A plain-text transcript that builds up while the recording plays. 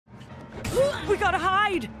We gotta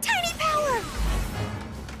hide! Tiny power!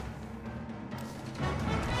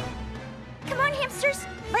 Come on, hamsters.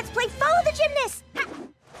 Let's play Follow the Gymnast.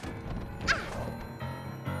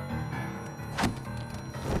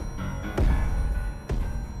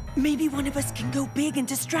 Maybe one of us can go big and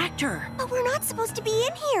distract her. But we're not supposed to be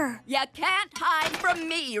in here. You can't hide from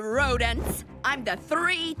me, rodents. I'm the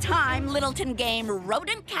 3-time Littleton Game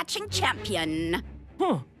rodent catching champion.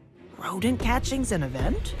 Huh. Rodent catching's an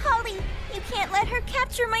event? Holly, you can't let her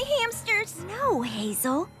capture my hamsters. No,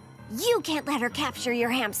 Hazel. You can't let her capture your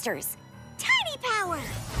hamsters. Tiny power!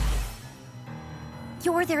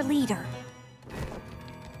 You're their leader.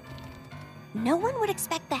 No one would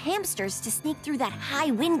expect the hamsters to sneak through that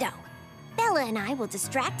high window. Bella and I will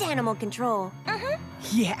distract animal control.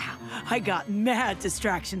 Yeah, I got mad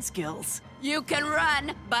distraction skills. You can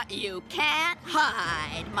run, but you can't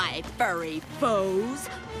hide, my furry foes.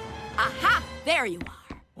 Aha! There you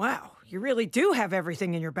are. Wow, you really do have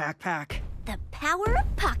everything in your backpack. The power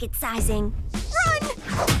of pocket sizing. Run!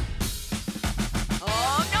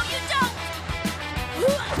 Oh, no, you don't!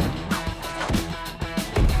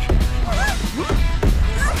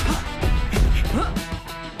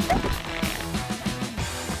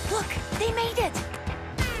 Look, they made it.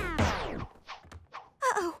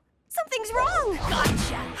 Uh-oh, something's wrong.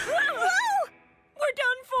 Gotcha! Whoa! We're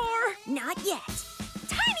done for! Not yet.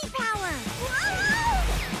 Tiny power!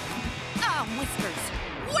 Oh, Whiskers,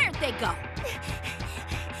 where'd they go?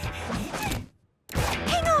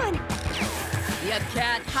 Hang on! You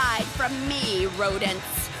can't hide from me,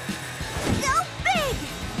 rodents. Go big!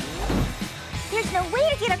 There's no way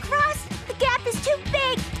to get across. The gap is too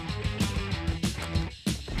big.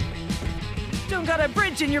 Don't got a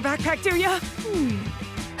bridge in your backpack, do ya?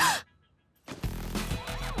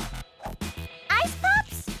 Ice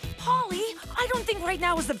pops? Polly, I don't think right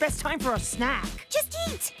now is the best time for a snack. Just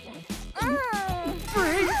eat.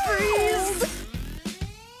 Brain freeze!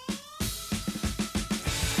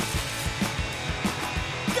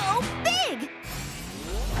 Go big!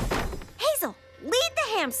 Hazel, lead the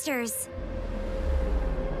hamsters.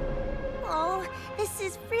 Oh, this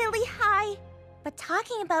is really high. But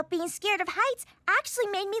talking about being scared of heights actually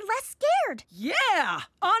made me less scared. Yeah!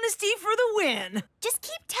 Honesty for the win! Just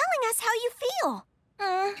keep telling us how you feel.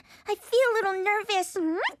 I feel a little nervous.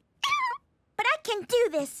 But I can do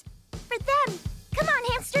this. For them. Come on,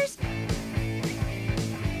 hamsters.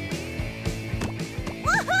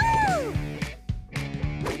 Woohoo!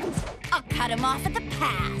 I'll cut him off at the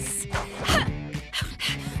pass.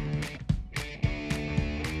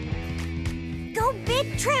 Go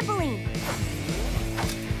big trampoline.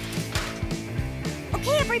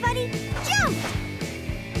 Okay, everybody, jump!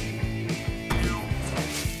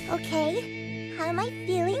 Okay, how am I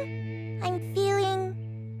feeling? I'm feeling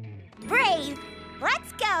brave.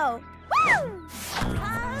 Let's go! Woo!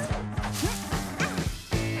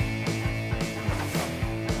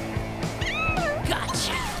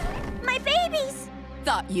 Gotcha! My babies!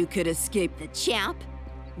 Thought you could escape the champ?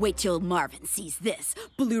 Wait till Marvin sees this.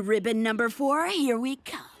 Blue ribbon number 4, here we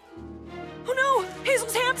come. Oh no!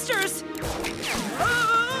 Hazel's hamsters!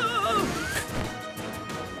 Oh!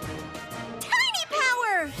 Tiny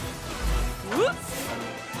power! Whoops!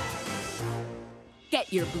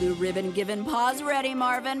 Get your blue ribbon given paws ready,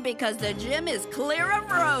 Marvin, because the gym is clear of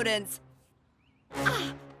rodents.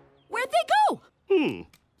 Ah, where'd they go?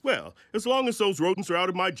 Well, as long as those rodents are out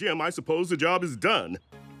of my gym, I suppose the job is done.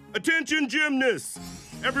 Attention, gymnasts!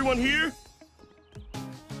 Everyone here?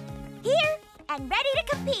 Here and ready to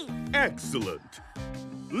compete. Excellent.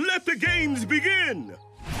 Let the games begin!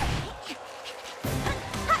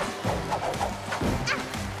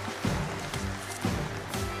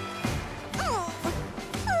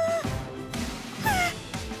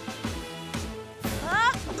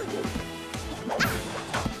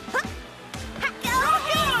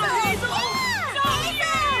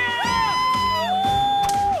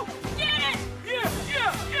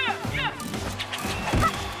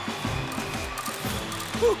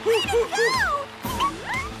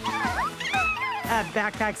 That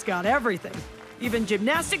backpack's got everything. Even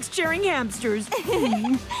gymnastics cheering hamsters.